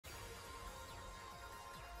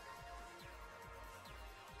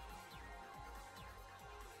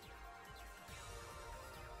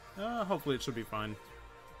Hopefully it should be fine.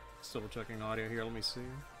 Still checking audio here, let me see.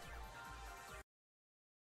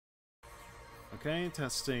 Okay,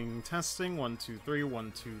 testing, testing, 1, 2, 3,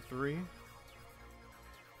 1, 2, 3.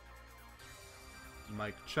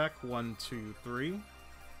 Mic check, 1, 2, 3.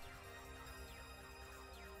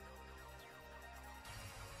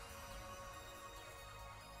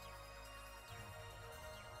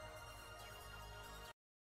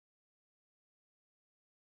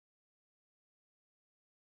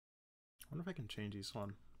 I wonder if I can change this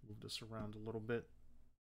one. Move this around a little bit.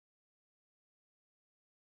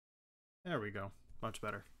 There we go. Much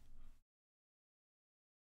better.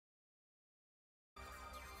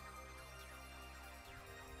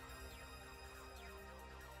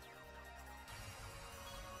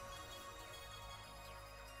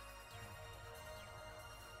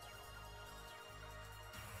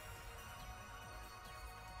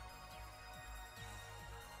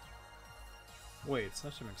 Wait,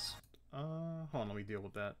 session hold on, let me deal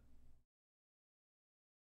with that.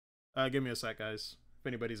 Give me a sec, guys. If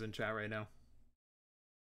anybody's in chat right now.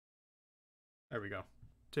 There we go.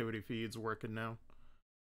 Activity feed's working now.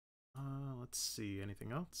 Let's see.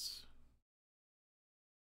 Anything else?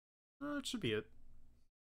 It should be it.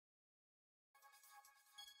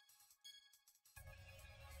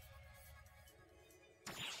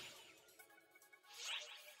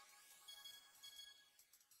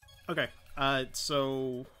 Okay.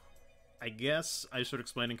 So I guess I should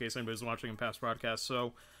explain in case anybody's watching in past broadcasts.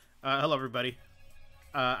 So, hello everybody.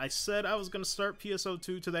 I said I was going to start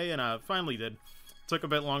PSO2 today, and I finally did. Took a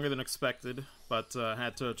bit longer than expected, but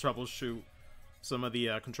had to troubleshoot some of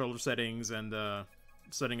the controller settings and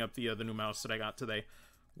setting up the new mouse that I got today,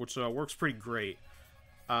 which works pretty great.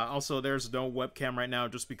 Also, there's no webcam right now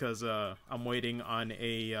just because I'm waiting on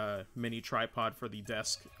a mini tripod for the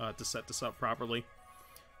desk to set this up properly.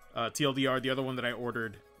 TLDR, the other one that I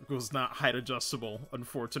ordered was not height adjustable,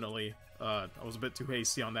 unfortunately. I was a bit too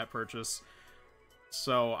hasty on that purchase.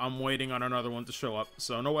 So I'm waiting on another one to show up.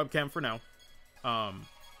 So no webcam for now.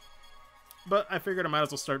 But I figured I might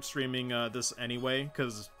as well start streaming this anyway,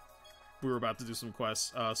 because we were about to do some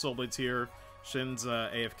quests. Soulblade's here. Shin's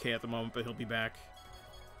AFK at the moment, but he'll be back.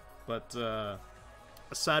 But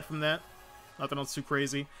aside from that, nothing else too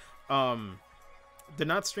crazy. Did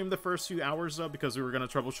not stream the first few hours, though, because we were going to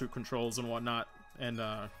troubleshoot controls and whatnot, and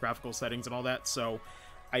graphical settings and all that. So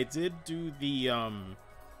I did do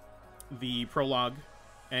the prologue,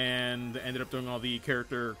 and ended up doing all the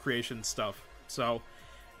character creation stuff. So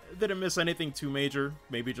didn't miss anything too major,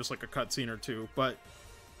 maybe just like a cutscene or two, but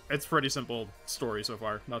it's pretty simple story so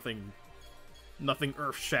far. Nothing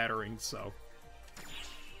earth-shattering, so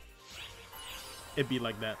it'd be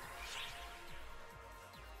like that.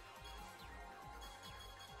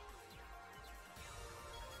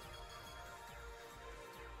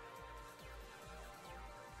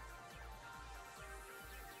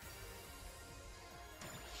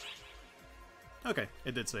 Okay,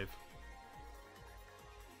 it did save.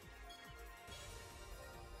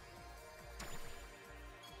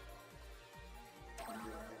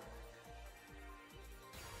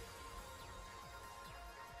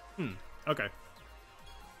 Okay.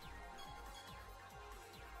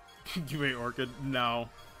 You ate Orchid? No.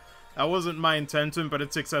 That wasn't my intention, but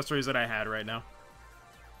it's accessories that I had right now.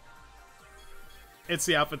 It's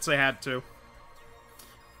the outfits I had, too.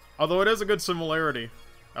 Although it is a good similarity.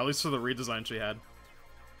 At least for the redesign she had.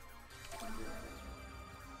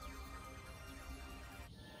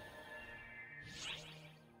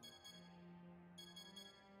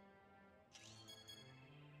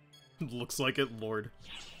 Looks like it, Lord.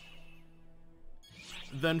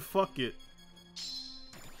 Then fuck it.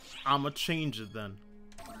 I'ma change it then.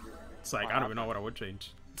 It's like, I don't even know what I would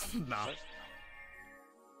change. Nah.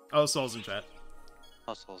 Oh, Soul's in chat.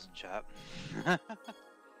 Oh, Soul's in chat.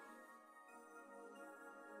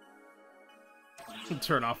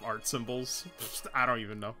 Turn off art symbols. I don't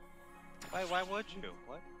even know. Why would you?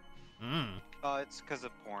 What? Oh, it's because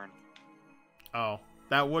of porn. Oh,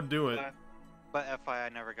 that would do it. But FYI, I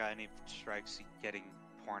never got any strikes getting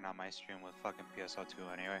porn on my stream with fucking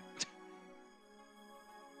PSO2 anyway.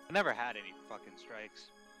 I never had any fucking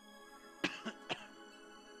strikes.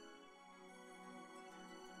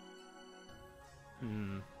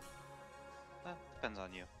 Depends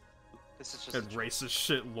on you. This is just that racist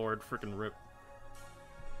shit, Lord. Frickin' rip.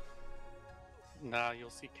 Nah, you'll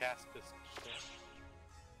see Castus shit.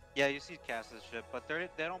 Yeah, you see Castus shit, but they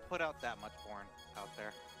don't put out that much porn out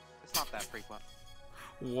there. It's not that frequent.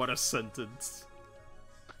 What a sentence.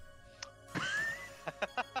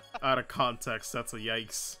 Out of context, that's a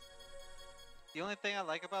yikes. The only thing I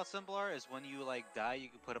like about symbol art is when you like die, you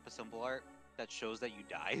can put up a symbol art, that shows that you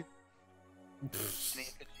die.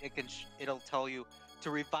 And it'll tell you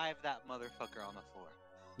to revive that motherfucker on the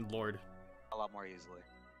floor Lord. a lot more easily.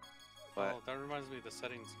 But Oh, that reminds me of the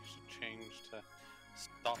settings you should change to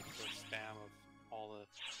stop the spam of all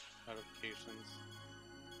the notifications.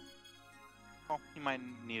 well, you might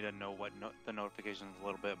need to know what the notifications a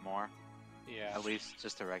little bit more, Yeah, at least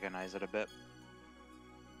just to recognize it a bit.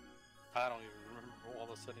 I don't even remember all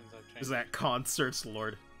the settings I've changed. Is that concerts,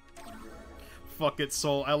 Lord? Fuck it,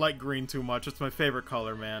 Soul. I like green too much. It's my favorite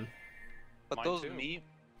color, man. But Mine those too.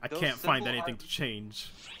 I Those can't find symbol anything art- to change.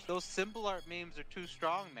 Those symbol art memes are too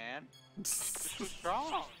strong, man. They're too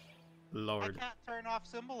strong. Lord. I can't turn off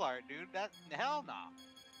symbol art, dude. That hell no.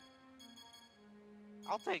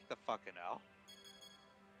 I'll take the fucking L.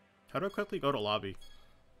 How do I quickly go to lobby?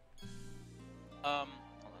 Hold on.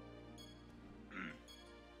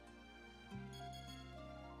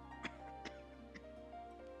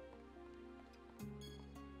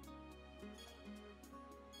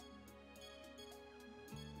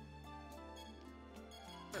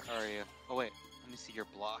 Where are you? Oh wait, let me see your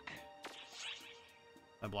block.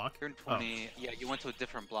 My block? You're in 20. Yeah, you went to a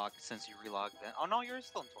different block since you relogged in. Oh no, you're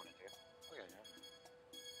still in 22. Okay,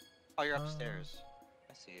 yeah. Oh, you're upstairs.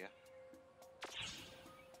 I see you.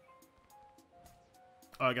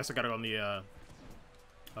 Oh, I guess I gotta go on the, Oh,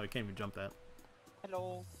 I can't even jump that.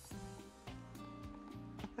 Hello.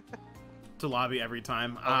 To lobby every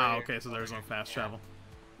time. Over Ah, here. okay, so there's no Over fast here. travel.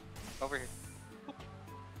 Over here.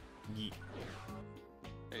 Yeet.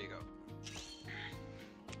 There you go.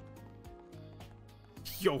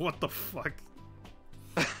 Yo, what the fuck?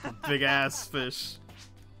 Big ass fish.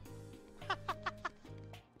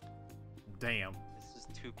 Damn. This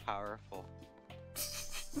is too powerful.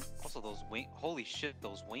 Also, those wings. Holy shit,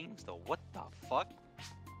 those wings though. What the fuck?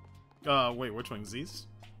 Wait, which one's these?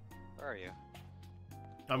 Where are you?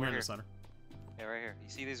 I'm Over here in here. the center. Yeah, right here. You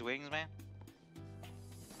see these wings, man?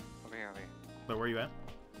 Over here, over here. But where you at?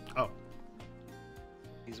 Oh,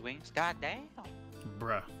 These wings? God damn.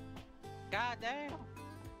 bruh. God damn.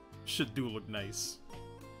 Shit do look nice.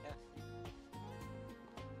 Yeah.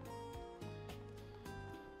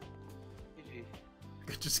 GG.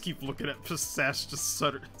 I just keep looking at Pistache just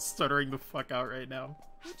stuttering the fuck out right now.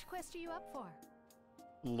 Which quest are you up for?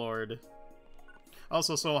 Lord.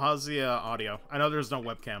 Also, so how's the audio? I know there's no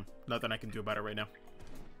webcam. Nothing I can do about it right now.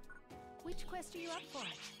 Which quest are you up for?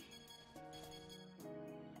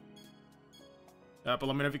 But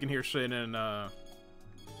let me know if you can hear Shane and, I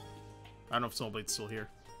don't know if Soulblade's still here.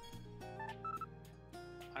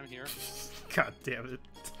 I'm here. God damn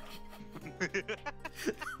it.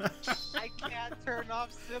 I can't turn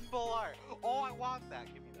off symbol art. Oh, I want that.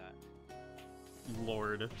 Give me that.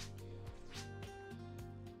 Lord.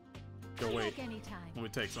 Go Come wait. back anytime. Let me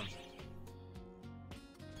take some.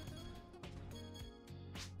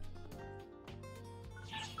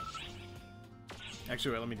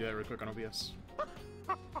 Actually, wait, let me do that real quick on OBS.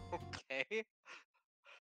 Okay.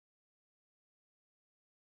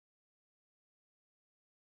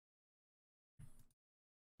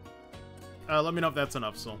 Let me know if that's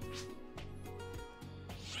enough, Soul.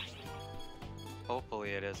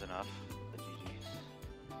 Hopefully it is enough. The GG's.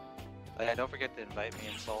 Oh yeah, don't forget to invite me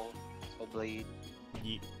in Soul Blade.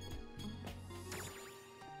 Yeet.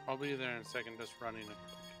 I'll be there in a second, just running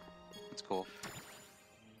it. It's cool.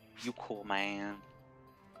 You cool, man.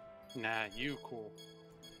 Nah, you cool.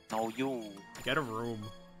 No, you. Get a room.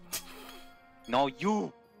 No,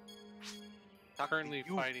 you. Talk to Currently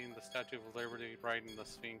you. fighting the Statue of Liberty, riding the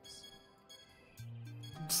Sphinx.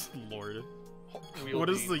 Lord. Wielding What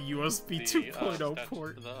is the USB the, 2.0 statue-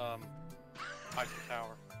 port? The Eiffel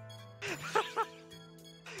Tower.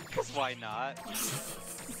 Cause why not?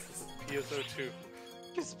 PSO2.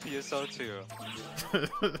 Cause PSO2.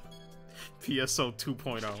 PSO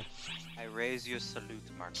 2.0. I raise you a salute,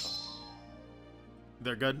 Marco.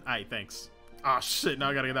 They're good? Aight, thanks. Ah, shit, now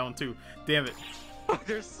I gotta get that one too. Damn it.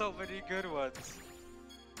 There's so many good ones.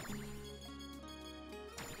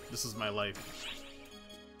 This is my life.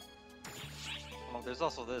 Well, there's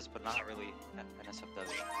also this, but not really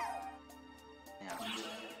NSFW. Yeah.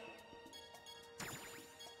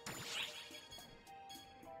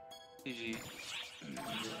 GG.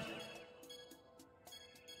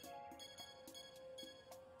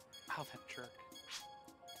 Wow, that jerk.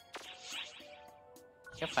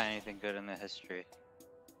 Can't find anything good in the history.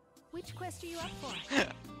 Which quest are you up for?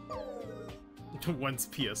 When's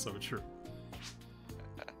PSO true?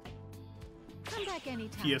 Come back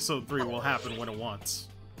anytime. PSO 3 will happen when it wants.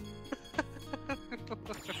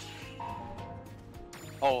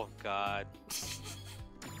 Oh god.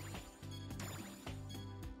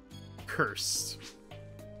 Cursed.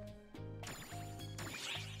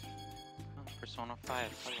 Persona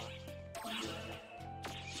 5. Hello.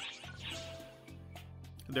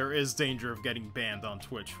 There is danger of getting banned on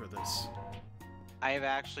Twitch for this. I've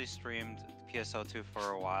actually streamed PSO2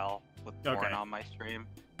 for a while with porn on my stream.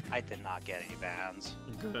 I did not get any bans.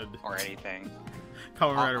 Good. Or anything.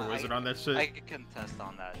 Kamen Rider Wizard on that shit. I could contest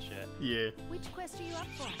on that shit. Yeah. Which quest are you up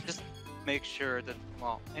for? Just make sure that,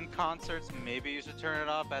 well, in concerts, maybe you should turn it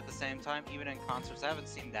off at the same time. Even in concerts, I haven't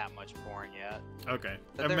seen that much porn yet. Okay.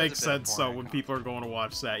 But That there is makes a bit of sense, porn so in when concerts. people are going to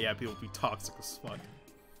watch that, yeah, people be toxic as fuck.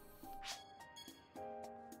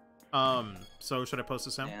 So should I post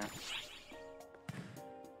this now? Yeah.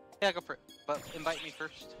 Yeah, go for it. But invite me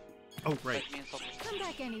first. Oh, right. Invite me and Sophie. Come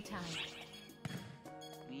back anytime.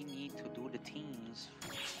 We need to do the teams.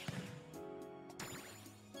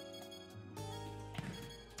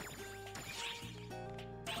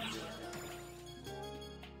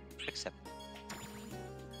 Except.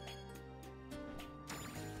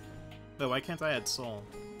 No, why can't I add Soul?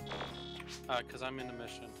 Cause I'm in the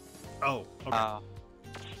mission. Oh, okay.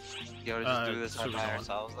 You want to just do this should we by go on?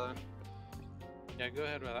 ourselves then? Yeah, go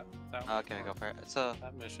ahead with that one. Okay, go for it. So,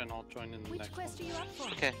 That mission, I'll join in the Which next quest are you up for?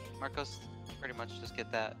 okay, Marcos, pretty much just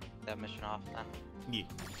get that mission off then.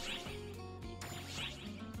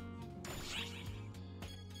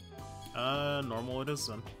 Yeah. Normal it is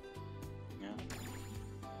then. Yeah.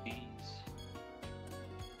 Jeez.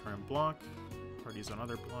 Current block. Parties on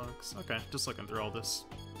other blocks. Okay, just looking through all this.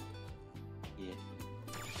 Yeah.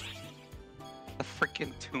 A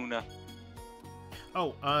freaking tuna.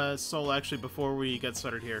 Oh, Soul, actually, before we get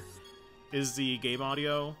started here, is the game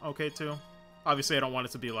audio okay too? Obviously, I don't want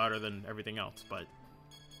it to be louder than everything else, but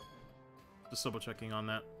just double checking on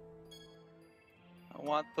that. I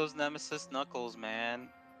want those Nemesis knuckles, man.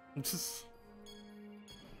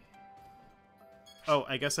 Oh,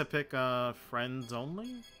 I guess I pick friends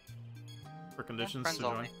only for conditions friends to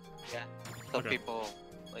join. only. Yeah. So Okay. people,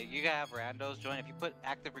 like, you can have randos join. If you put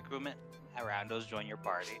active recruitment, have randos join your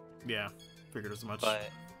party. Yeah, figured as much. But,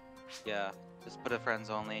 yeah, just put a friends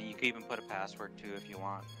only, and you can even put a password too if you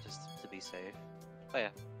want, just to be safe. But yeah,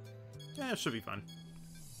 Yeah, it should be fine.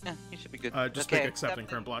 yeah, you should be good. Just Okay, pick accepting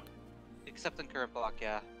current block. Accepting current block,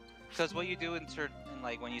 yeah. Because what you do in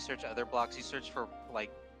like when you search other blocks, you search for like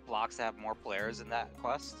blocks that have more players in that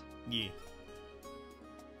quest. Yeah.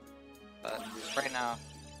 But right now,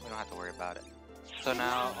 we don't have to worry about it. So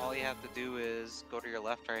now all you have to do is go to your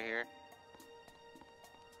left right here.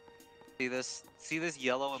 See this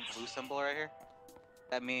yellow and blue symbol right here?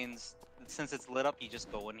 That means since it's lit up, you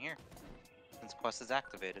just go in here. Since quest is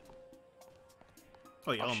activated.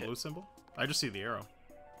 Oh, yellow and shit. blue symbol? I just see the arrow.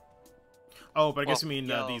 Oh, but I guess you mean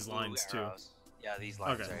yellow, these blue lines arrows. Yeah, these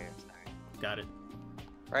lines Okay. right here. Sorry. too. Got it.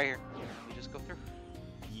 Right here. We just go through.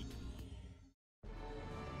 Ye-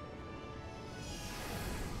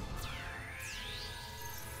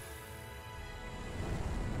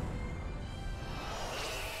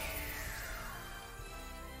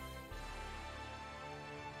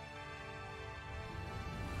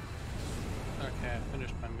 Okay, I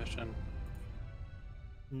finished my mission.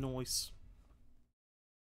 Noise.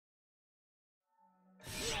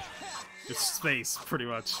 Just space, pretty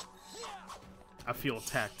much. I feel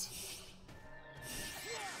attacked.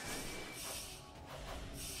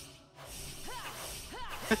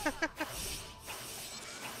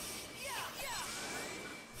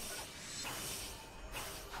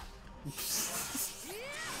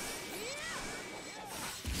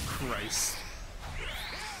 Christ.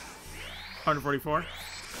 144?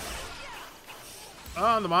 Oh,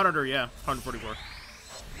 on the monitor, yeah. 144.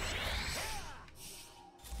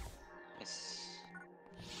 Nice.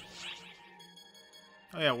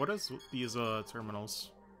 Oh yeah, what is these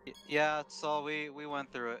terminals? Yeah, so we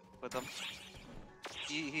went through it with him.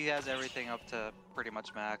 He has everything up to pretty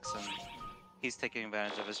much max, and he's taking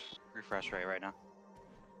advantage of his refresh rate right now.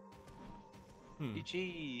 Hmm.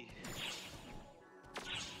 GG.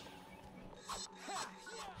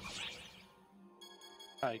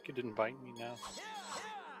 You could invite me now.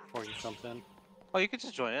 Before you jump in. Oh, you could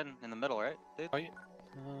just join in the middle, right, dude? Oh, yeah.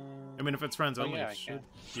 I mean, if it's friends Oh, only, yeah, it I should.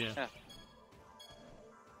 can. Yeah.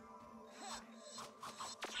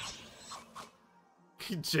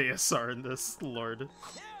 JSR in this, lord.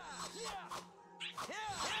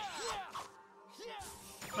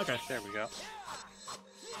 Okay. There we go.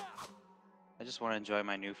 I just want to enjoy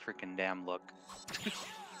my new freaking damn look.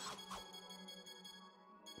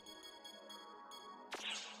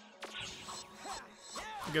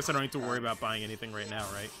 I guess I don't need to worry about buying anything right now,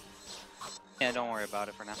 right? Yeah, don't worry about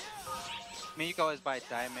it for now. I mean, you can always buy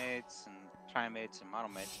Dimates and Trimates and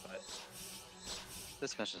Monomates, but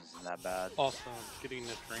this mission isn't that bad. Also, getting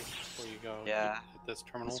a drink before you go. Yeah. At this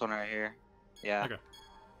terminal. This one right here. Yeah. Okay.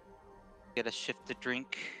 Get a shift to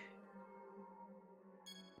drink.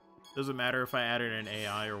 Does it matter if I added an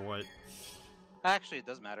AI or what? Actually, it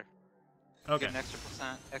does matter. You Okay. get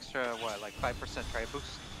an extra what, like 5% try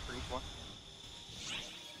boost for each one?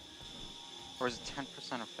 Or is it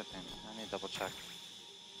 10% or 15? I need to double check.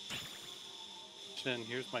 Shin,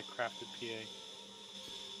 here's my crafted PA.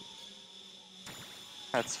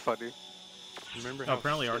 That's funny. Remember Oh, how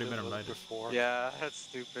apparently shit already it been was invited. before? Yeah, that's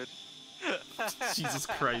stupid. Jesus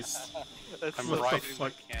Christ. That's I'm so What the riding the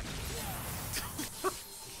fuck? cannon.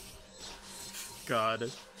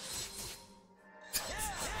 God.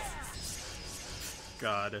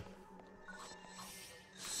 God.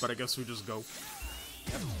 But I guess we just go.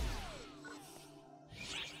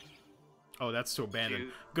 Oh, that's to abandon.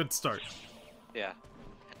 Dude. Good start. Yeah.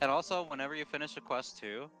 And also, whenever you finish a quest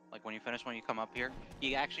too, like when you finish when you come up here,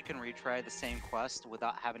 you actually can retry the same quest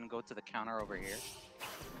without having to go to the counter over here.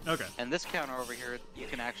 Okay. And this counter over here, you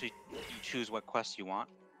can actually choose what quest you want.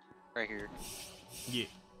 Right here. Yeah.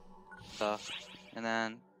 So, and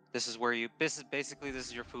then this is where this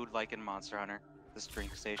is your food like in Monster Hunter. This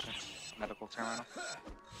drink station, medical terminal.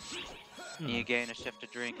 And you gain a shift to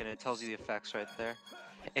drink, and it tells you the effects right there.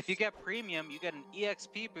 If you get premium, you get an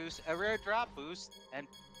EXP boost, a rare drop boost, and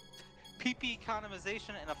PP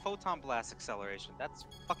economization and a photon blast acceleration. That's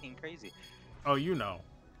fucking crazy. Oh, you know.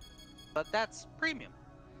 But that's premium.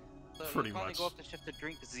 So Pretty you can only much. go up to shift to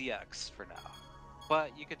drink ZX for now.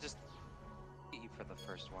 But you could just eat for the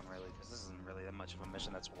first one, really, because this isn't really that much of a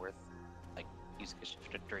mission that's worth, like, using a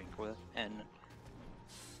shift to drink with. And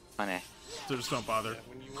money. So just don't bother. Yeah,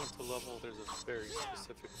 when you want to level, there's a very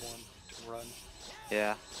specific one to run.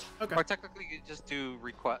 Yeah. Okay. Or technically, you just do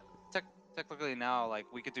request. Technically now, like,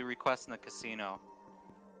 we could do requests in the casino.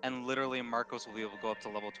 And literally, Marcos will be able to go up to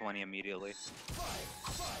level 20 immediately.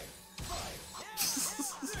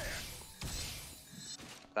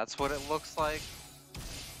 That's what it looks like.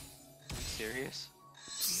 Are you serious?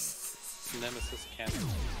 Nemesis cannon.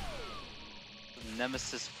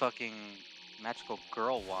 Nemesis fucking magical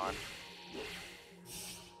girl wand.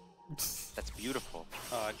 That's beautiful.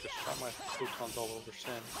 I just shot my photons all over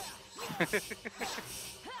Shin.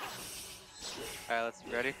 Alright, let's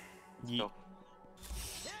ready? Yeet. Go.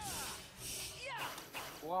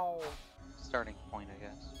 Wow. Starting point, I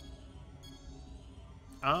guess.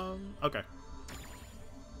 Okay.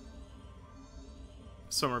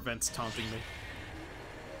 Summer events taunting me.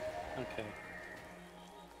 Okay.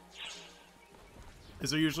 Is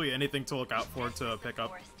there usually anything to look out for to pick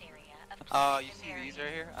up? You see these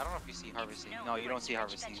right here? I don't know if you see harvesting. No, you don't see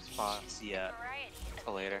harvesting spots yet.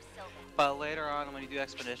 Till later. But later on, when you do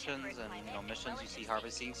expeditions and missions, you see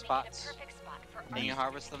harvesting spots, and you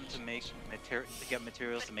harvest them to make to get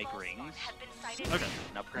materials to make rings. Okay.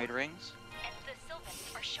 And upgrade rings. And the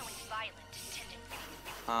Sylvans are showing violent tendencies.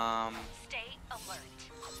 Stay alert.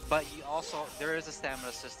 But there is a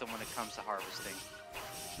stamina system when it comes to harvesting.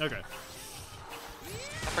 Okay.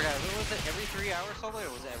 I forgot, was it every 3 hours solely,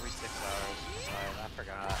 or was it every 6 hours? Sorry, I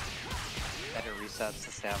forgot. That it resets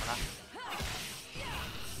the stamina.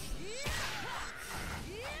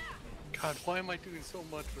 God, why am I doing so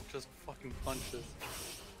much with just fucking punches?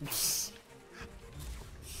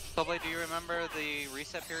 Soble, do you remember the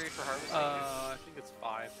reset period for harvesting? I think it's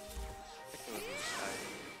 5. I think it was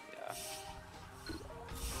yeah.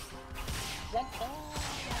 Oh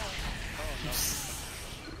no.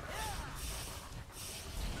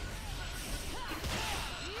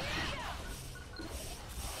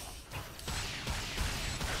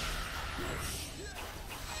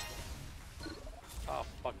 Oh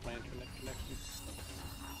fuck my internet connection.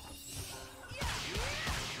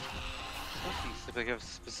 Something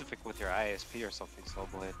specific with your ISP or something,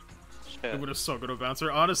 Soulblade. It Shit. would have so good a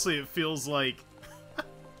bouncer. Honestly, it feels like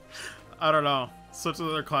I don't know. Such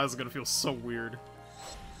another class is gonna feel so weird.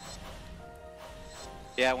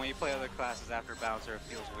 Yeah, when you play other classes after Bouncer, it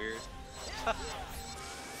feels weird. But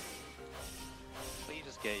you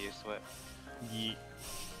just get used to it. Yeet.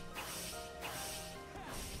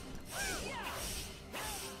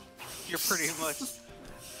 You're pretty much...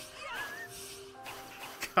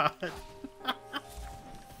 God.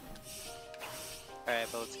 Alright,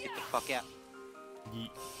 but let's get the fuck out.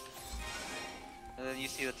 Yeet. And then you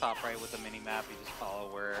see the top right with the mini map, you just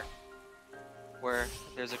follow where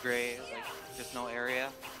there's a gray, like, there's no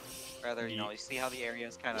area. Rather, you see how the area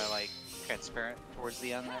is kind of like transparent towards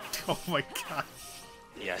the end there? Oh my god.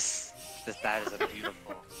 Yes. That is a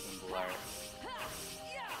beautiful symbol art.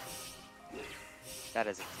 That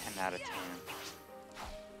is a 10 out of 10.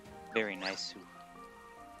 Very nice suit.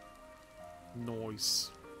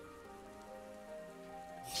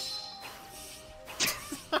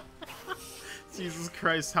 Jesus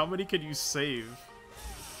Christ, how many can you save?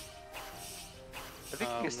 I think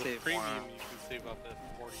you can With save premium, more. you can save up to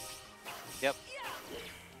 40. Yep.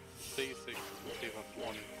 Basic, you can save up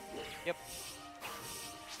 20. Yep.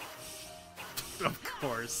 Of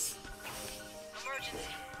course. Emergency.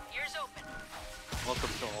 Ears open. Welcome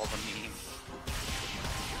to all the memes.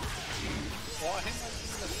 Why am I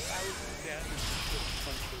doing 1,000 damage with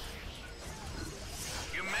punches?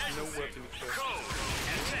 No weapon kill.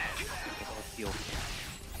 I'll heal.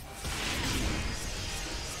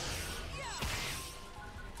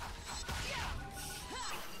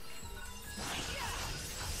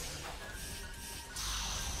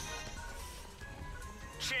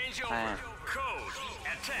 Change over. Code.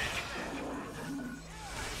 Attack.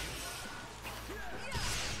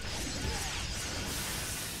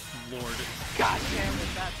 Lord. God damn it,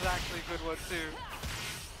 that's actually a good one too.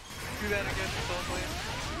 Do that again,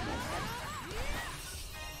 Soulblade.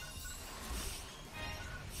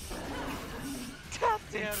 God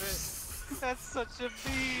damn it. That's such a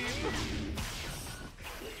meme.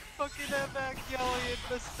 Fucking Evangelion,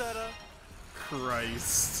 the setup.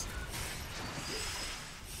 Christ.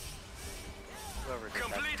 Whoever did that.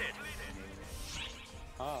 Completed.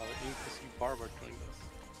 Ah, the Inquisition Barber joined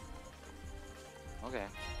us. Okay.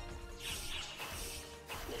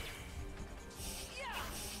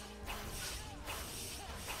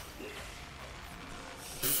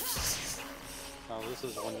 Oh, this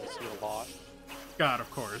is one you see a lot. God,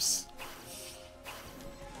 of course.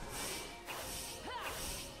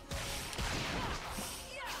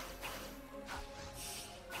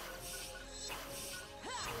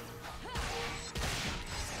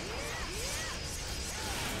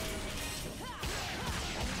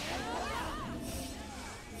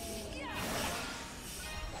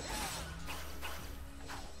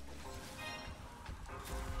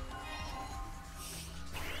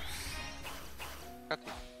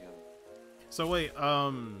 So wait,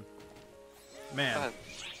 man. Go ahead.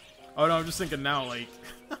 Oh no, I'm just thinking now, like,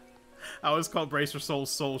 I always call Bracer Soul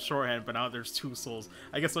Soul shorthand, but now there's two souls.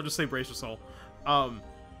 I guess I'll just say Bracer Soul.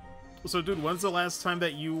 So dude, when's the last time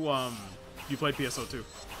that you played PSO2?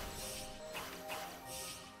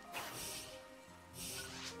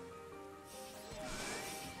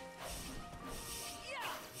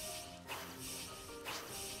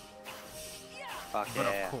 Fuck But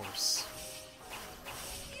yeah. of course.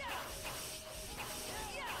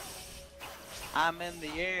 I'm in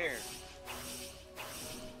the air.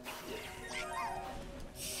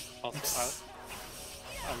 Also,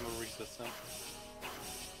 I'm a resistant.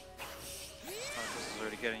 This is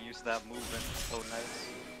already getting used to that movement. So nice.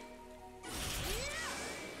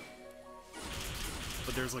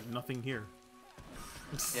 But there's like nothing here.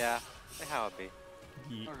 Yeah, how it be.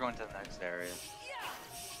 Ye- We're going to the next area.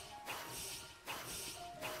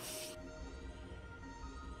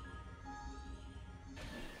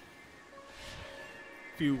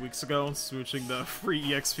 Few weeks ago, smooching the free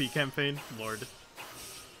EXP campaign. Lord.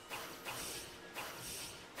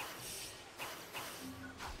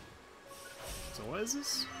 So what is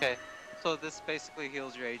this? Okay, so this basically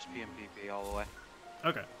heals your HP and PP all the way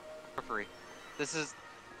Okay. for free. This is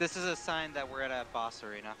a sign that we're at a boss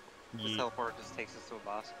arena. This Ye- teleport just takes us to a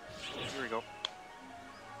boss. Here we go.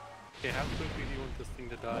 Okay, how quickly do you want this thing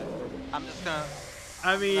to die? I'm just gonna.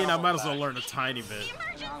 I mean, I hold might as well back. learn a tiny bit.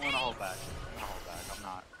 I'm gonna hold back. I'm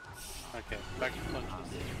not. Okay, back to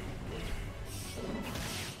punches.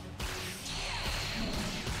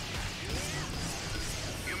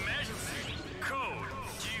 Emergency. Code.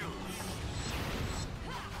 Q.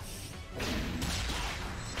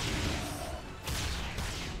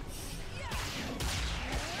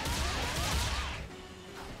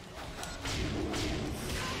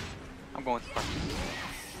 I'm going to punches.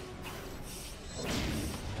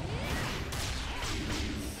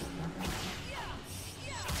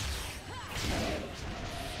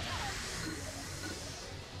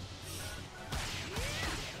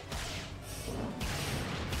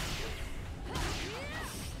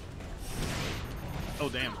 Oh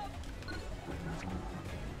damn.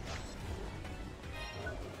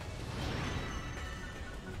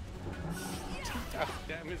 God,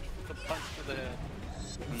 damage with the punch to the head.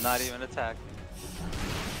 I'm not even attacked.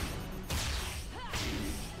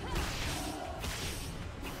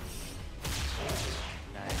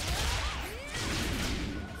 Nice.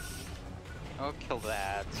 Oh, kill the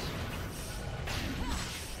ads.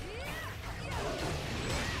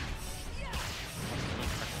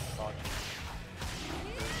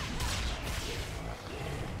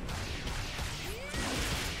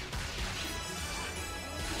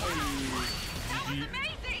 Ye-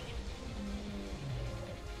 Amazing.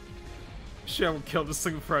 Shit, I would kill this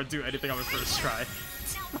thing before I do anything on my first try. Now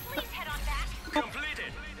please head on back.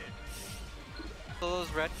 Completed. So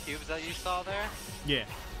those red cubes that you saw there, Yeah.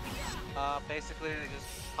 basically they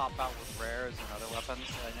just pop out with rares and other weapons,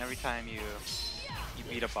 and every time you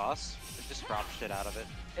beat a boss, it just drops shit out of it.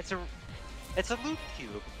 It's a loot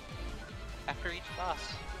cube after each boss.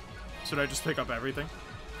 Should I just pick up everything?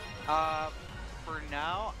 For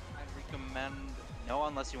now, I'd recommend no,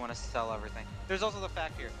 unless you want to sell everything. There's also the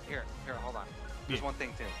fact here, hold on. There's Yeah. one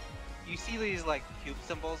thing too. You see these like cube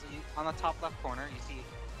symbols on the top left corner.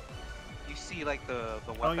 You see like the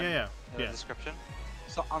weapon yeah. description.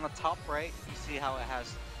 So on the top right, you see how it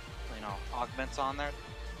has, you know, augments on there.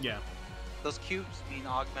 Yeah. Those cubes mean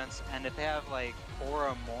augments, and if they have like 4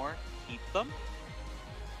 or more, keep them.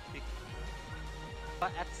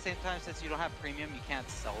 But at the same time, since you don't have premium, you can't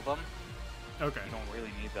sell them. Okay. You don't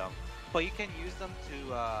really need them. But you can use them to,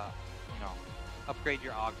 you know, upgrade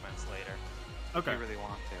your augments later. Okay. If you really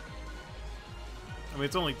want to. I mean,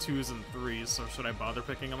 it's only 2s and 3s, so should I bother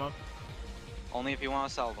picking them up? Only if you want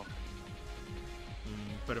to sell them.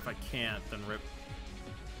 But if I can't, then rip.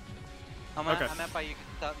 I Okay. meant by you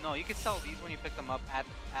can sell, no, you can sell these when you pick them up at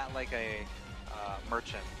like a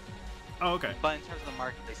merchant. Oh, okay. But in terms of the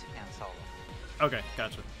marketplace, you can't sell them. Okay,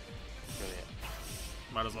 gotcha. That's really it.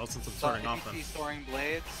 Might as well since I'm So starting if off you then. see soaring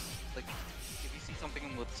blades, like if you see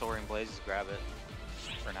something with soaring blades, just grab it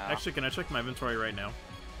for now. Actually, can I check my inventory right now?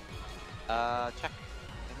 Check.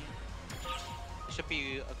 It should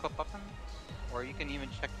be equip weapons, or you can even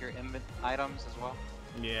check your items as well.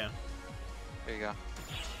 Yeah. There you go.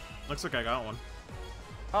 Looks like I got one.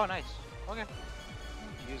 Oh, nice. Okay.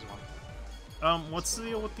 Use one. What's the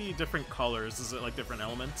deal with the different colors? Is it like different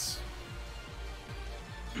elements?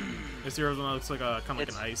 Is there one that looks like a kind of like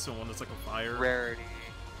It's an ice and one that's like a fire?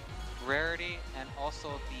 Rarity, and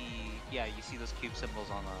also yeah, you see those cube symbols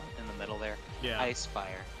in the middle there. Yeah. Ice,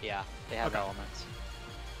 fire. Yeah, they have Okay. elements.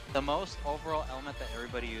 The most overall element that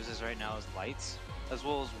everybody uses right now is lights, as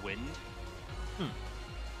well as wind.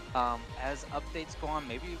 As updates go on,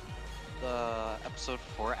 maybe the episode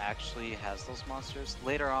 4 actually has those monsters.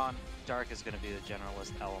 Later on, dark is going to be the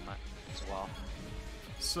generalist element as well.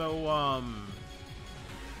 So,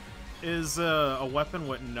 is a weapon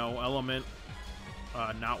with no element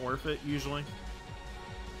not worth it usually?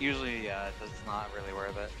 Usually, yeah, it's not really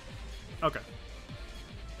worth it. Okay.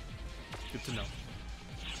 Good to know.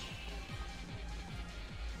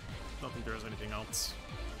 Don't think there's anything else.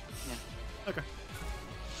 Yeah. Okay.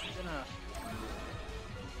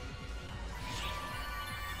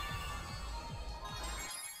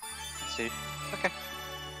 Let's see. Okay.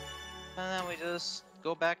 And then we just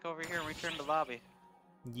go back over here and return to lobby.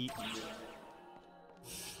 Yeet.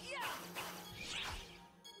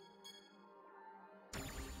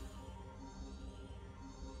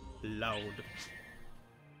 Loud.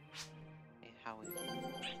 Hey, Howie.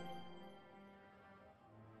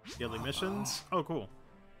 Daily missions? Oh, cool.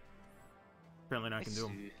 Apparently I can do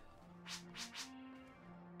them.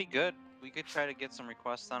 Be good. We could try to get some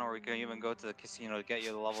requests done, or we could even go to the casino to get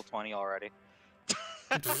you the level 20 already.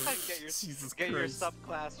 Jesus Get your Christ.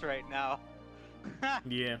 subclass right now.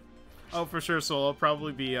 Yeah. Oh, for sure. So I'll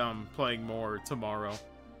probably be playing more tomorrow.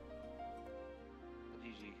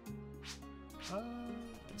 GG.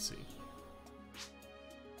 Let's see.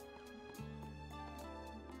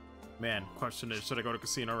 Man, question is, should I go to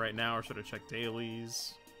casino right now or should I check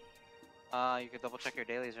dailies? You could double check your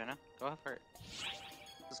dailies right now. Go ahead for it.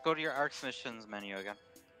 Let's go to your ARCS missions menu again.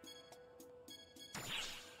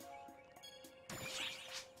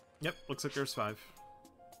 Yep, looks like there's 5.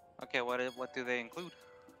 Okay, what do they include?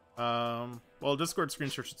 Well, Discord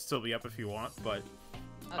screenshot should still be up if you want, but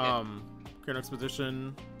Okay. create an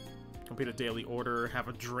expedition, complete a daily order, have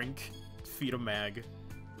a drink, feed a mag,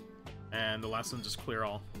 and the last one just clear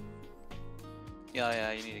all.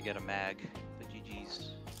 Yeah, you need to get a mag. The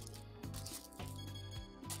GG's.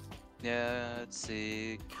 Yeah, let's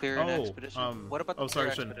see. Clear an expedition. What about the clear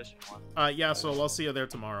expedition one? Yeah, so I'll see you there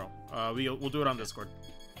tomorrow. We'll do it on Discord.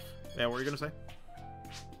 Yeah, what were you gonna say?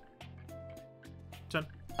 Chen?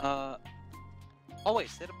 Oh wait,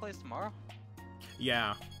 State of Plays tomorrow?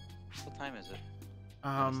 Yeah. What time is it?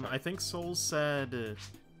 I think Soul said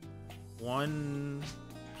 1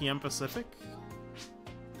 p.m. Pacific.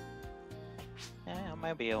 Yeah, I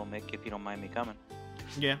might be able to make if you don't mind me coming.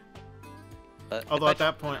 Yeah. But Although if at I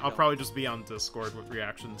that don't, point, I I'll don't. probably just be on Discord with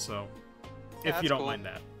reactions, so Yeah, if you that's don't cool. mind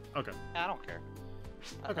that. Okay. I don't care.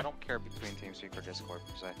 Okay. I don't care between TeamSpeak or Discord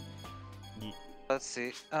per se. Yeet. Let's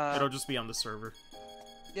see. It'll just be on the server.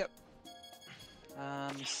 Yep.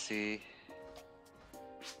 Let me see.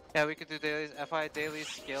 Yeah, we could do dailies. FI dailies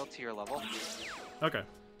scale to your level. Okay.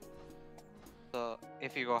 So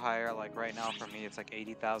if you go higher, like right now for me, it's like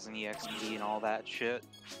 80,000 EXP and all that shit.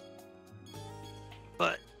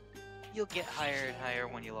 But you'll get higher and higher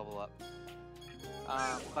when you level up.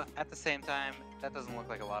 But at the same time, that doesn't look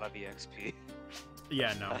like a lot of EXP.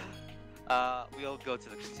 Yeah, no. We'll go to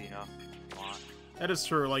the casino if you want. That is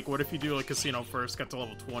true. Like, what if you do like casino first, get to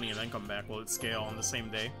level 20, and then come back? Will it scale on the same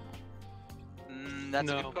day? That's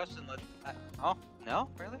a No. good question. Oh, no?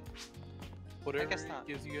 Really? Whatever guess it not.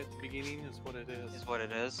 gives you at the beginning is what it is. Is what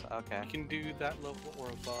it is? Okay. You can do that level or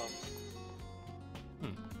above.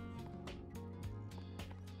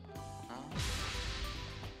 Oh.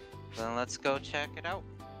 Then let's go check it out.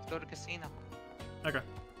 Let's go to casino. Okay.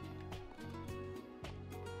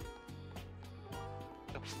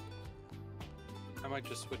 I might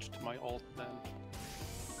just switch to my alt then.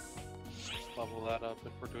 Level that up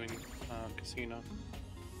if we're doing casino.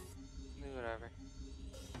 Do whatever.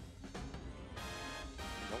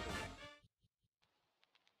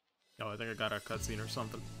 Oh, I think I got a cutscene or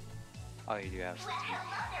something. Oh, you do have. Well,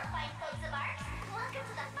 hello there, fine folks of ours. Welcome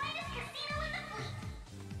to the finest casino in the fleet.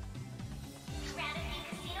 Grab a few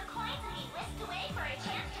casino coins and be whisked away for a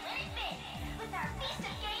chance to win it big with our feast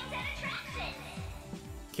of games and attractions.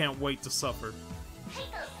 Can't wait to suffer. Take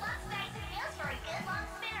those slots, dice, and wheels for a good long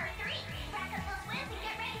spin or three. Rack up those wins and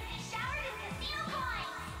get ready to be showered in casino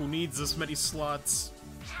coins. Who needs this many slots?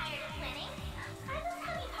 Tired of winning? Are those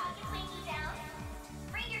heavy pockets weighing you down?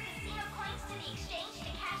 Bring your casino coins to the exchange to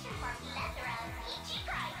cash in for plethora of peachy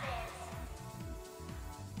prizes.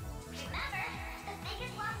 Remember, the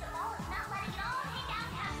biggest loss of all is not letting it all hang out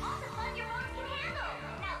and have all the fun your bones can handle.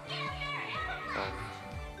 Now get up there and have a blast!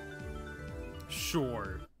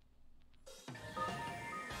 Sure.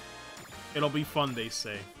 It'll be fun, they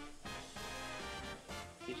say.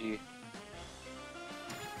 GG.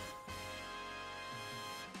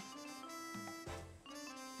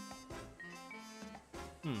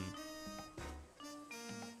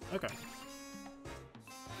 Okay.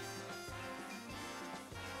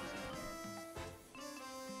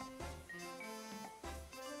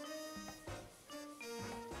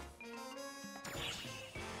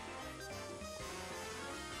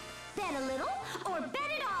 Bet a little or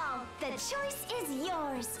bet it all. The choice is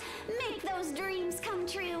yours. Make those dreams come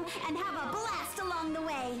true and have a blast along the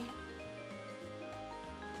way.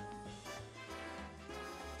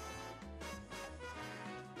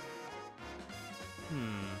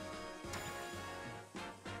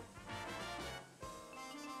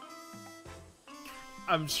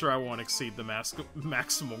 I'm sure I won't exceed the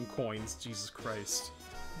maximum coins. Jesus Christ.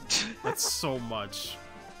 That's so much.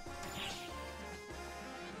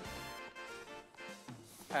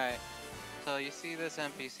 Alright. So you see this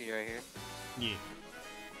NPC right here? Yeah.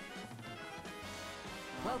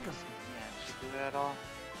 Welcome. Yeah, should do that at all.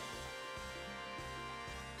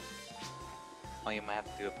 Oh, you might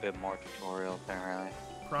have to do a bit more tutorial apparently.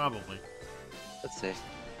 Probably. Let's see.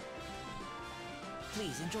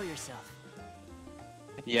 Please enjoy yourself.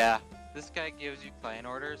 Yeah, this guy gives you client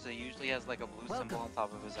orders. He usually has like a blue symbol on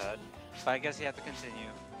top of his head. But I guess you have to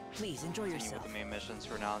continue. Please enjoy yourself. With the main missions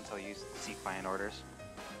for now until you see client orders.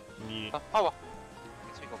 Yeah. Oh well. I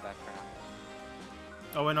guess we go back for now.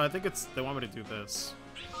 Oh wait, no, I think it's they want me to do this.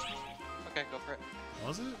 Okay, go for it.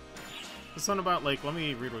 Was it? It's something about like. Let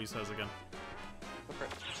me read what he says again. Go for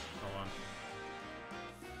it. Hold on.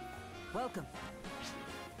 Welcome.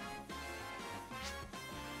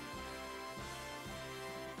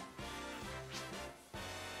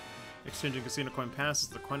 Exchanging casino coin passes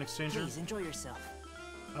the coin exchanger. Please enjoy yourself.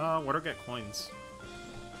 Where do I get coins?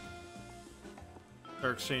 Or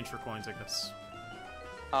exchange for coins, I guess.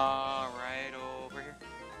 Right over here.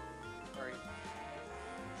 Sorry.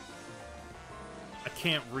 I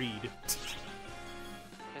can't read.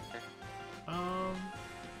 Right there.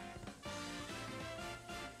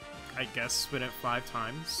 I guess spin it 5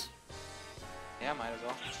 times. Yeah, might as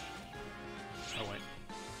well. Oh wait.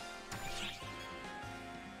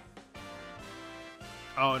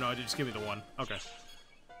 Oh no, just give me the 1. Okay.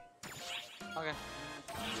 Okay.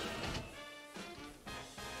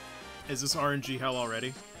 Is this RNG hell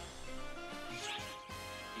already?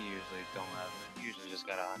 You usually don't have it. You usually just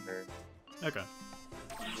got 100. Okay.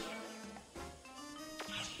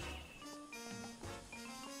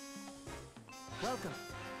 Welcome.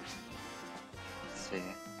 Let's see.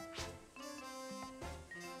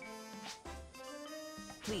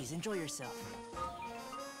 Please enjoy yourself.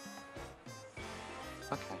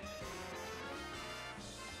 Okay.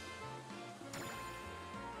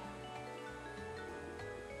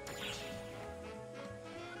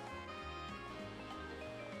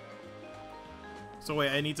 So wait,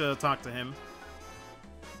 I need to talk to him.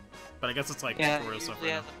 But I guess it's like Yeah, tutorial he stuff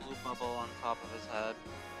usually right has now. a blue bubble on top of his head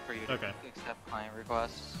for you to Okay. accept client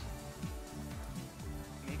requests.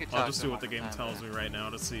 You could I'll talk just to do him what the all the game time, tells but- me right now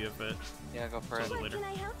to see if it Yeah, go for it. tells it What later. can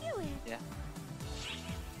I help you with? Yeah.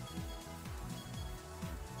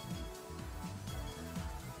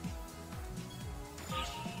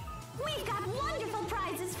 We've got wonderful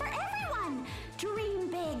prizes for everyone! Dream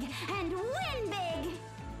big and win big!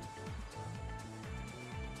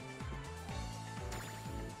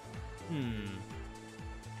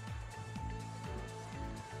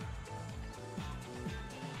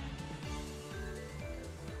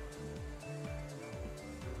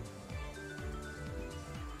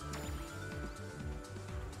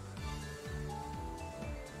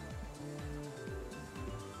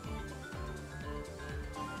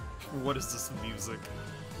 What is this music?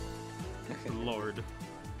 Lord.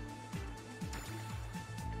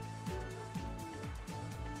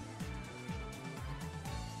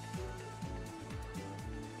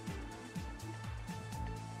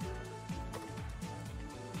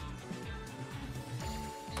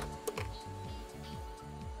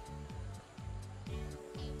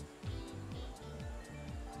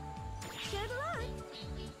 Good luck!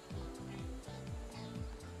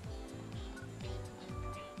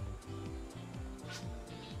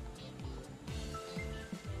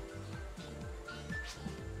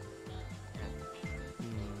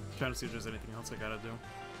 Trying to see if there's anything else I gotta do.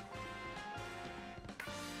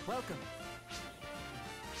 Welcome.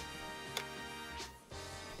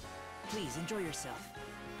 Please enjoy yourself.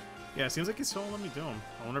 Yeah, it seems like he's still letting me do them.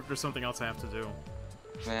 I wonder if there's something else I have to do.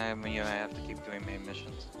 Yeah, I mean, you might have to keep doing main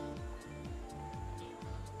missions.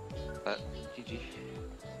 But, GG.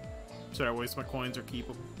 Should I waste my coins or keep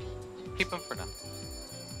them? Keep them for now.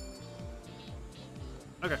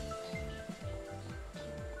 Okay.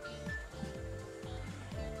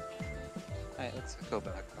 Alright, let's go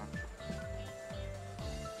back on.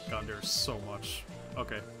 God, there's so much.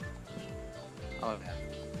 Okay. Oh, yeah.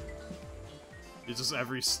 It's just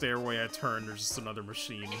every stairway I turn, there's just another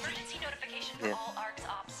machine. Emergency notification for Yeah. all ARC's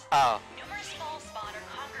ops. Oh. Numerous falls spawn are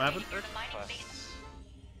What happened? congregating near the mining base. Quests.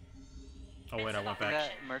 Oh wait, I went See back.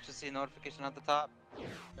 that emergency notification at the top?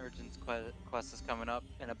 Urgent quest is coming up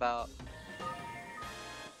in about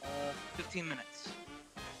 15 minutes.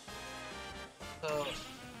 So,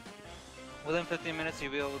 within 15 minutes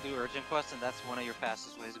you'll be able to do urgent quests, and that's one of your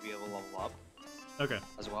fastest ways to be able to level up Okay.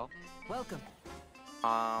 as well. Welcome.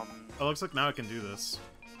 It looks like now I can do this.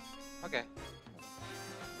 Okay.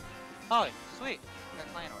 Oh, sweet. I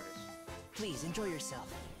got client orders. Please enjoy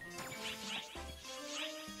yourself.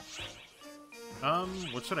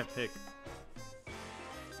 What should I pick?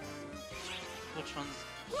 Which ones?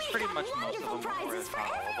 We've Pretty got much most of wonderful them, or prizes if for not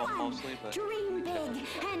all of them, everyone! mostly, but Dream big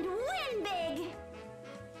and win big!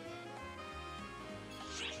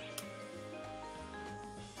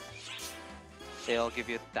 they all give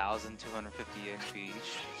you 1,250 XP each,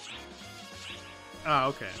 Ah,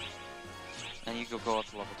 okay. and you could go up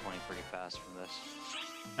to level 20 pretty fast from this.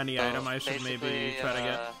 Any So, item I should maybe basically, try to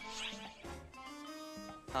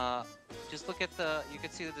get? Just look at the. You can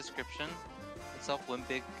see the description itself. Win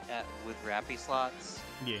big with Rappy slots.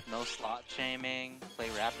 Yeah. No slot shaming. Play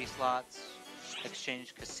Rappy slots.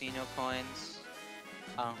 Exchange casino coins.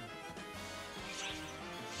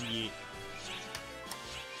 Yeah.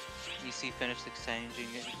 You see, finished exchanging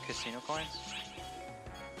casino coins.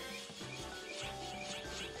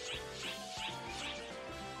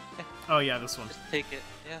 Oh yeah, this one. Just take it.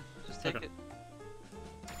 Yeah, just take Okay. it.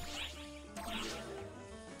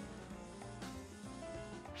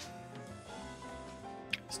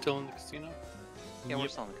 Still in the casino? Yeah, we're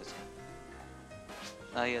Yep. still in the casino.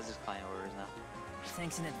 Oh, he has his client orders now.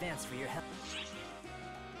 Thanks in advance for your help.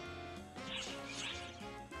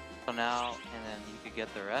 So now, and then you could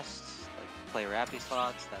get the rest. Like play Rappy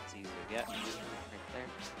slots. That's easy to get. Right there.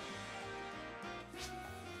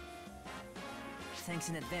 Thanks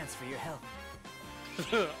in advance for your help.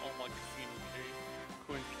 All my casino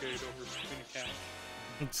coins carried over between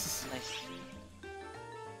accounts. Nice.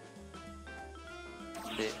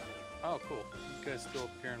 Bit. Oh, cool. You guys still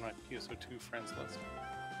appear in my PSO2 friends list.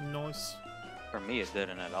 Nice. For me, it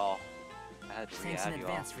didn't at all. I had to Thanks in re-add you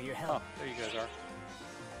all. advance for your Oh, help. there you guys are.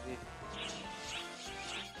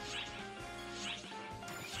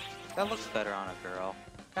 That looks better on a girl.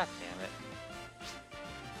 God damn it.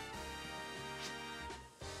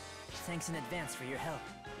 Thanks in advance for your help.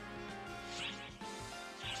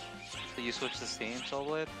 Did you switch to Steam,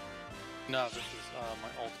 Soulblade? No, this is my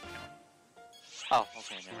alt account. Oh,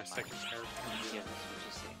 okay, My never mind. second character. Yeah, switch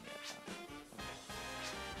to Steam, yeah.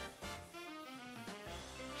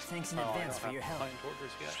 Thanks in Oh, I advance don't for have your help. client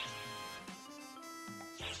orders yet.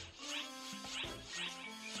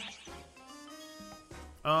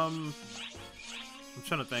 I'm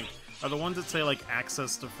trying to think. Are the ones that say, like,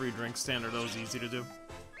 access to free drink stand, are those easy to do?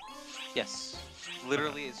 Yes.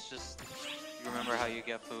 Literally, it's just, you remember how you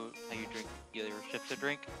get food, how you drink, you shift a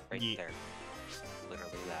drink? Right Yeah. there.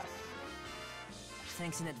 Literally that.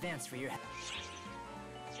 Thanks in advance for your help.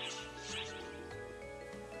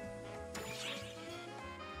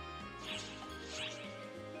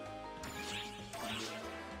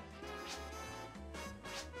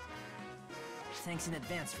 Thanks in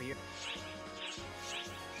advance for your...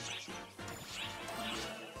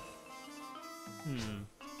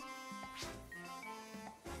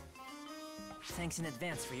 Thanks in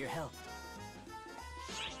advance for your help.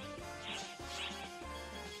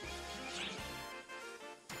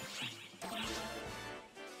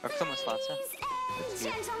 Or come with slots, huh? Ladies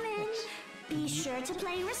and gentlemen, be sure to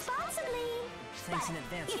play responsibly. Thanks in But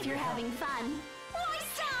advance if for you're your help. having fun, why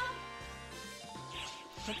stop?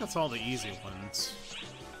 I think that's all the easy ones.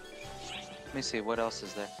 Let me see, what else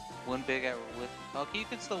is there? Win big at with. Okay, you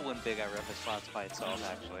can still win big at rapid slots by itself,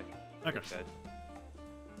 actually. Okay. Good.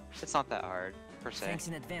 It's not that hard, per se. Thanks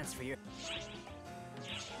in advance for your...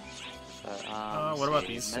 But, What let's about see.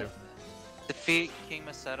 these two? Defeat King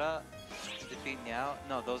Maseta, defeat Niao.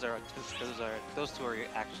 No, those are two. Those two are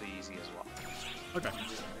actually easy as well. Okay.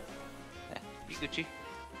 Yeah, Iguchi.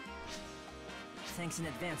 Thanks in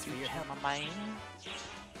advance for your help. My mind.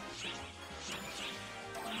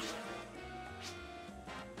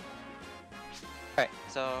 Alright,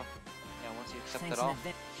 so yeah, once you accept Thanks it in all,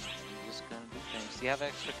 advance. you're just gonna do things. Do you have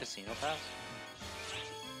extra casino pass?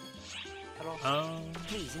 At all?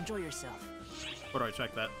 Please enjoy yourself. Where do I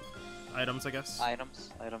check that? Items, I guess? Items,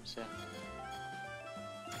 yeah.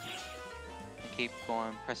 And keep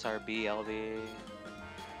going, press RB, LB,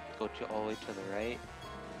 go to all the way to the right.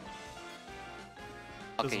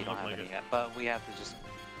 Okay, Doesn't you don't look have like any it. yet, but we have to just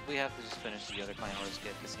finish the other client orders,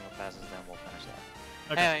 get casino passes, then we'll finish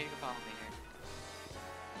that. Okay. Anyway, you can follow me here.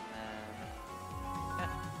 And then,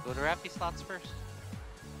 yeah, go to Rappy slots first.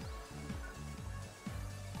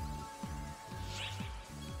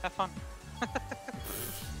 Have fun.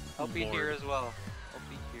 I'll be here Lord. as well. I'll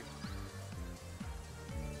be here.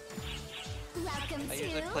 Welcome I to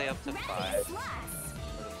usually play up to Rapid 5 Slots.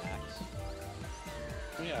 for the max.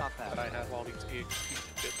 Yeah, Not bad. but I have all these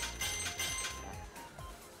EXP bits.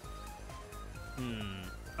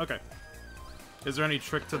 Okay. Is there any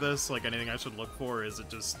trick to this? Like, anything I should look for, or is it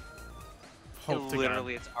just hope to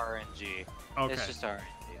Literally, it's RNG. Okay. It's just RNG.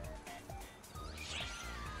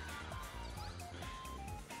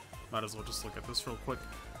 Might as well just look at this real quick.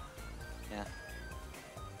 Yeah.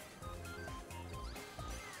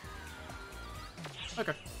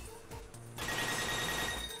 Okay.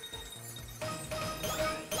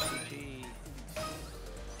 GG.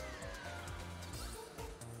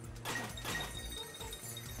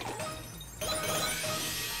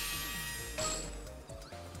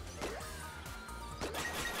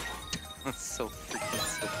 That's so freaking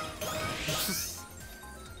sick.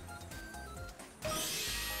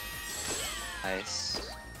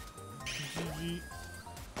 Nice. GG.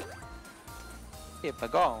 Keep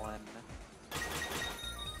it going.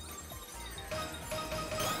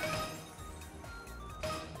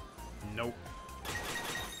 Nope.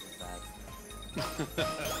 Bad.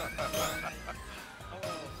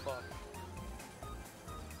 Oh, fuck.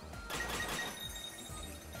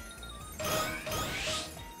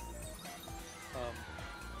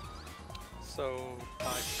 So my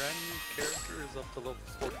friend character is up to level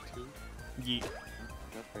 42 Yeet.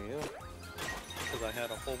 Good for you. because I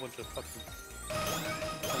had a whole bunch of fucking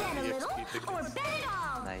Bet a little EXP tickets. or bet it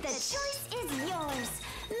all. Nice. The choice is yours.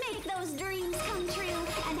 Make those dreams come true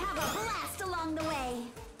and have a blast along the way.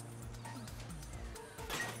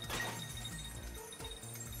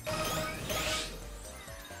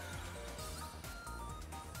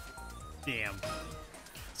 Damn.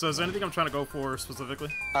 So is there anything I'm trying to go for specifically?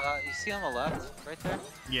 You see on the left, right there?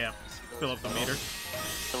 Yeah. Fill up the meter.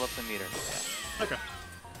 Fill up the meter. Yeah. Okay.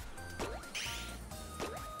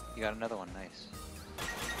 You got another one, nice.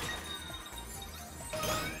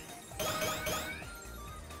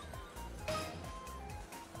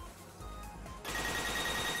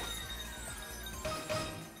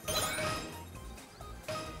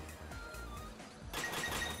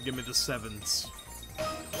 Give me the sevens.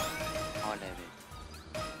 On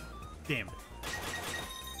it. Damn it.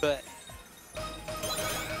 But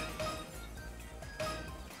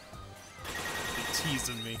You're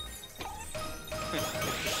teasing me.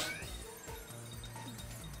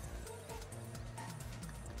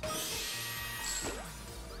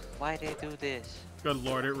 why they do this? Good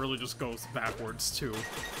lord, it really just goes backwards too.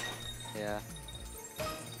 Yeah.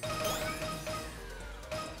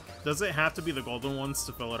 Does it have to be the golden ones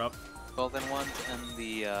to fill it up? Golden ones and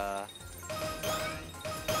the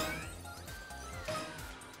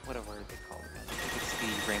whatever they call it. I think it's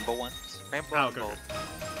the rainbow ones. Rainbow and gold.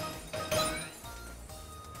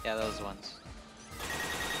 Yeah, those ones.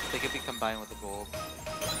 They could be combined with the gold.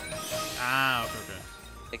 Ah, okay, okay.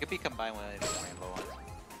 They could be combined with the rainbow ones.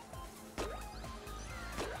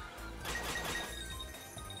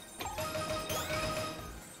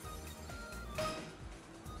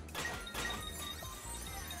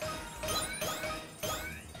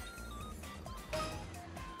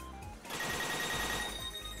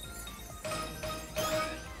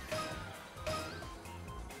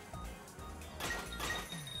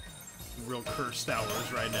 Real cursed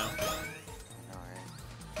hours right now.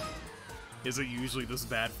 Alright. Is it usually this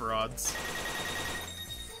bad for odds?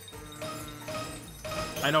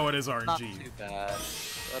 I know it is RNG. Not too bad.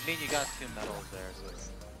 I mean, you got 2 medals there, so it's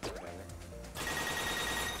whatever.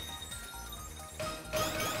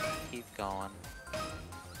 Keep going.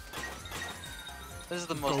 This is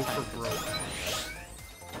the most Go time for broke.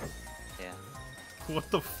 Yeah. What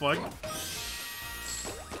the fuck?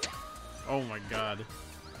 Oh my god.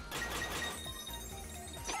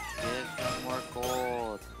 Give me more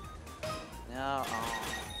gold. No. Oh.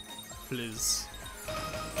 Please.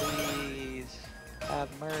 Please. Have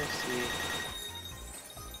mercy.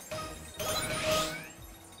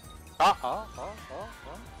 Oh.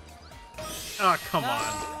 Ah, come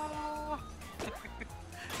on.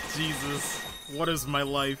 Jesus. What is my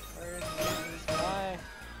life? Where is Jesus? Why?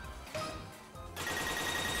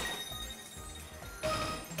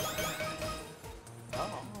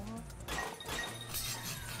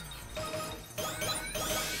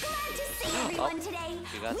 Everyone today,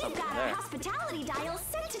 you got we've something got there. our hospitality dial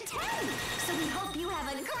set to 10, so we hope you have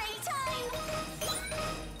a great time.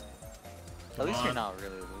 At least on. you're not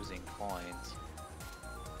really losing coins.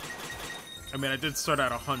 I mean, I did start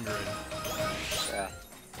at 100. Yeah.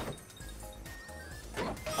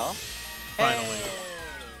 Huh? Finally. Hey!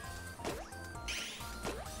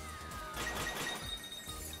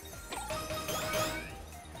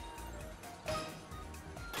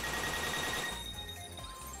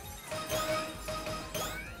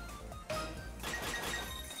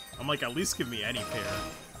 I'm like, at least give me any pair.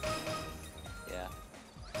 Yeah.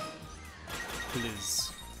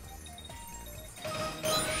 Please.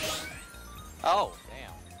 Oh,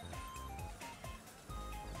 damn.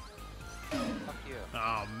 Fuck you.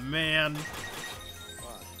 Oh, man.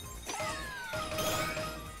 Fuck.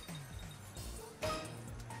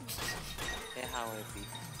 Hey, how it be?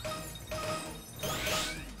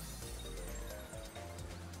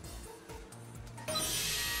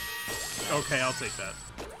 Okay, I'll take that.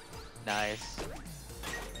 Nice.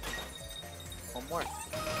 One more.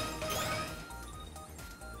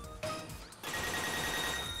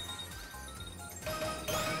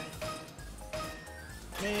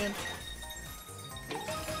 Man.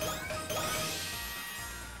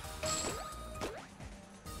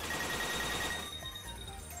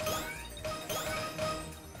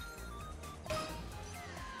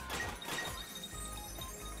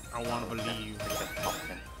 I want to believe. Freaking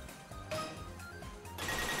pumpkin.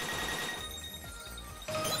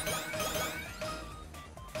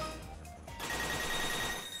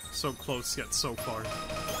 So close yet so far. That's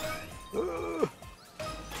nothing.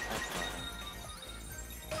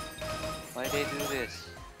 Why they do this?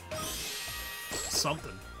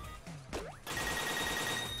 Something.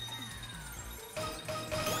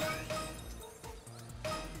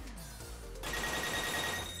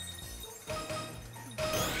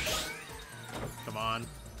 Come on.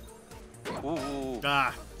 Ooh.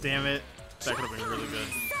 Ah, damn it. That could have been really good.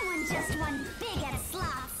 Someone just won big at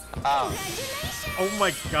slots. Oh. Congratulations! Oh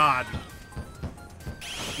my god.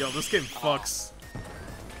 Yo, this game fucks.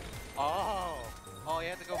 Oh. Oh, you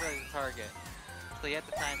have to go for the target. So you have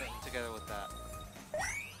to time it together with that.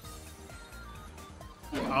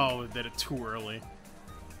 Oh, it did it too early.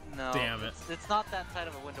 No. Damn it. It's not that tight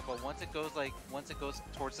of a window, but once it goes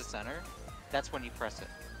towards the center, that's when you press it.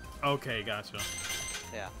 Okay, gotcha.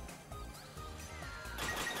 Yeah.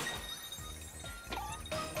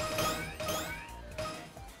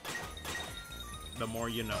 The more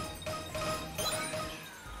you know.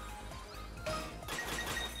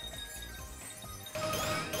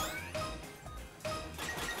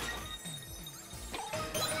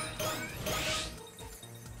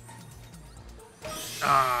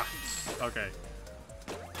 Ah, okay.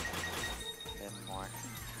 Then more.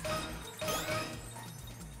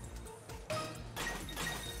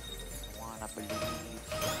 Wanna believe.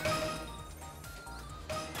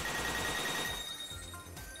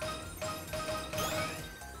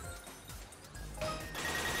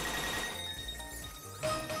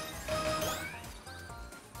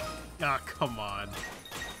 Ah, come on.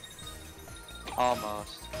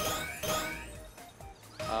 Almost.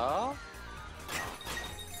 Oh?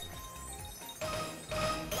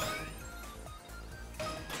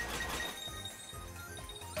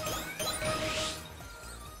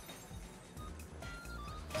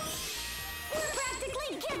 We're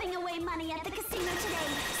practically giving away money at the casino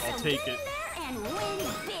today. I'll So take get it. in there and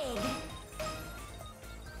win big.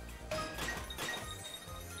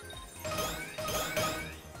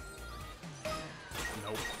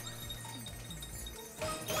 Nope.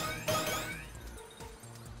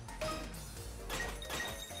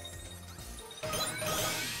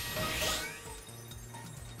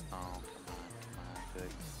 Oh, come on,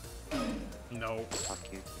 good. No.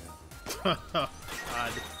 Fuck you too.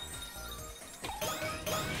 God.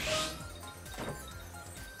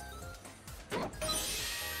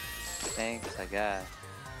 Thanks, I guess.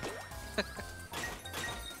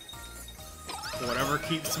 Whatever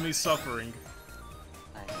keeps me suffering.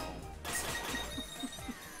 I know.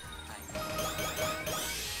 I know.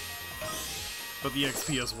 But the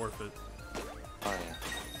XP is worth it. Oh yeah.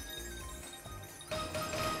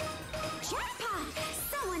 Jackpot!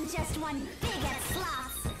 Someone just won big at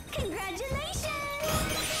slots. Congratulations!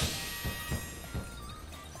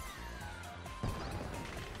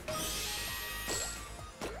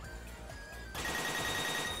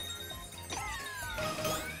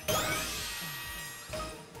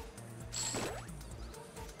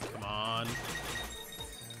 Come on.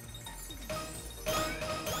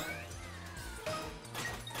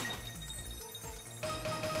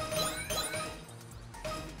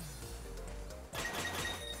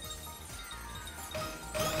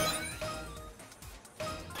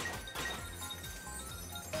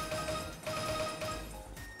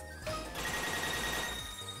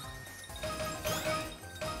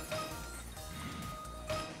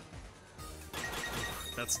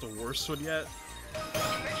 That's the worst one yet.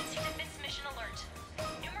 Emergency defense mission alert.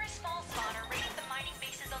 Numerous fall spawn are raiding the mining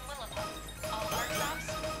bases on Lilliput. All ARC ops,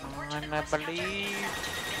 report to the I quest counter believe. ASAP to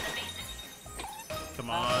defend the bases. Come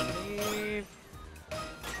on.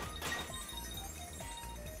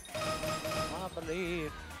 I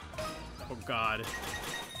believe. Oh god.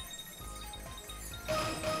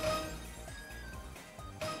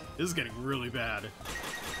 This is getting really bad.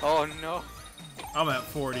 Oh no. I'm at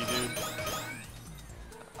 40, dude.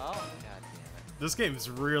 Oh, god damn it. This game is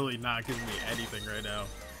really not giving me anything right now.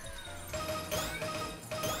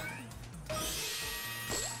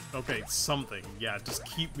 Okay, something. Yeah, just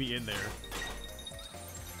keep me in there.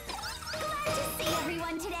 Glad to see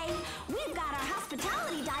everyone today. We've got our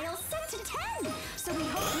hospitality dial set to 10, so we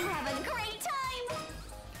hope you have a great time.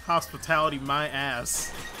 Hospitality my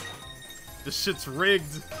ass. This shit's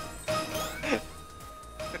rigged. Okay.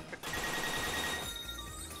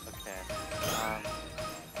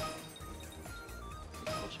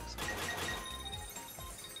 We'll check something.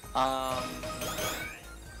 Oh.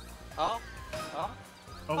 Oh.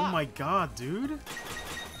 Oh my god, dude.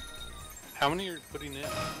 How many are you putting in?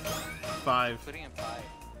 5. Putting in 5.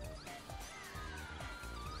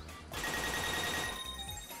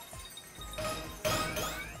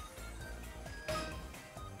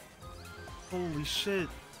 Holy shit.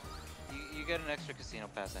 You get an extra casino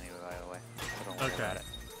pass anyway, by the way. So don't worry Okay. about it.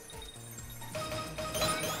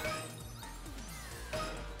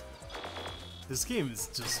 This game is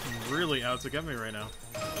just really out to get me right now.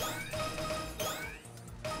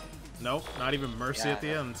 Nope, not even mercy Yeah, at the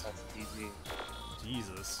end. That's easy.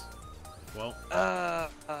 Jesus. Well,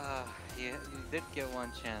 You did get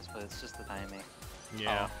one chance, but it's just the timing.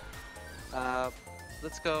 yeah.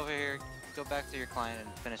 Let's go over here, go back to your client and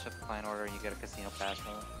finish up the client order and you get a casino pass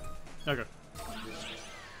from it. Okay.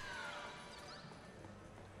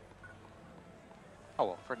 Oh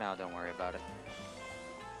well, for now, don't worry about it.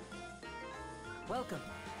 Welcome.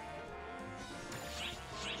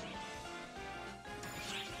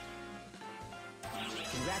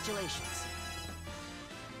 Congratulations.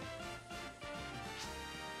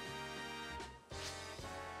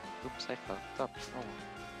 Oops, I fucked up. Oh well.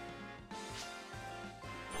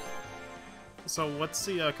 So what's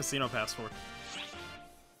the casino pass for?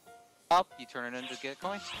 Up, you turn it in to get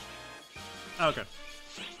coins. Okay.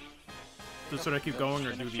 So should I keep Yep, going or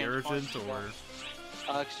and do the exchange urgent points,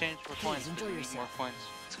 or? Exchange for coins. enjoy but you need more yourself. coins.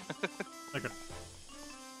 Okay.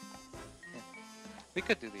 We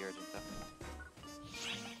could do the urgent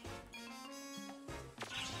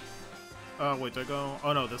though. Wait, do I go?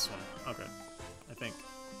 Oh no, this one. Okay. I think.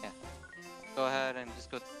 Go ahead and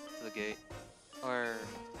just go to the gate. Or,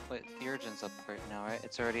 wait, the urgent's up right now, right?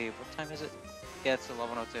 It's already, what time is it? Yeah, it's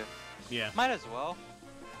 11:02. Yeah. Might as well.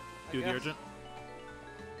 I Do the guess. urgent.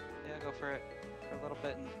 Yeah, go for it. for a little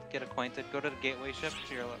bit and get acquainted. Go to the gateway ship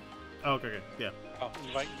to your left. Oh, okay, good. Yeah. Oh,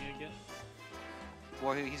 invite me again?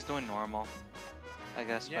 Well, he's doing normal, I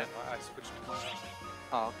guess. Yeah, But... well, I switched to my...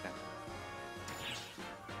 Oh, okay.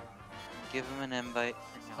 Give him an invite.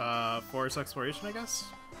 Forest exploration, I guess?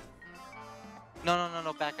 No,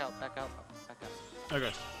 back out, back out, back out.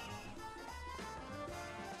 Okay.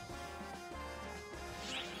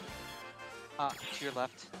 To your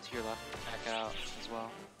left, back out as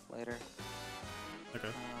well, later. Okay.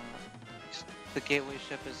 The gateway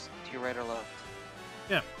ship is to your right or left?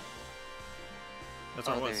 Yeah. That's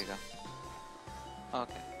what it was. There you go.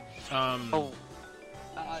 Okay. Oh.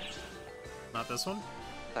 Not this one?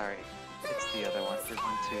 Sorry. It's the other one. There's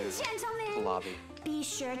one to Gentlemen, the lobby. be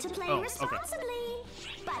sure to play okay. responsibly.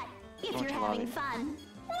 But if Going you're to having lobby. fun,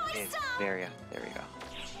 why It's stop? there we go.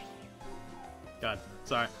 God.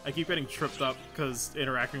 Sorry. I keep getting tripped up because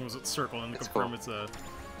interacting with circle and It's confirm cool. it's a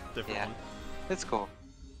different Yeah. one. It's cool.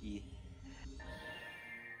 Yeah.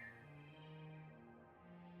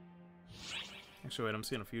 Actually, wait, I'm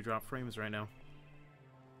seeing a few drop frames right now.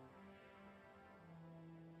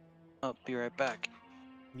 I'll be right back.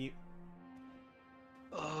 You...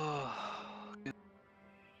 Oh.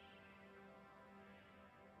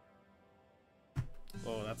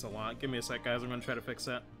 Oh, that's a lot. Give me a sec, guys. I'm gonna try to fix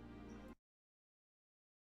that.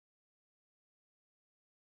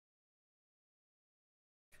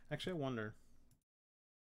 Actually, I wonder.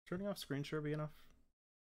 Turning off screen share be enough?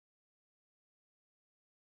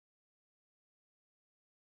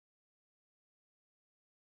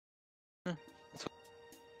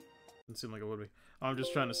 Didn't seem like it would be. I'm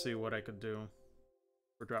just trying to see what I could do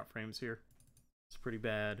for drop frames here. It's pretty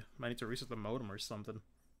bad. Might need to reset the modem or something.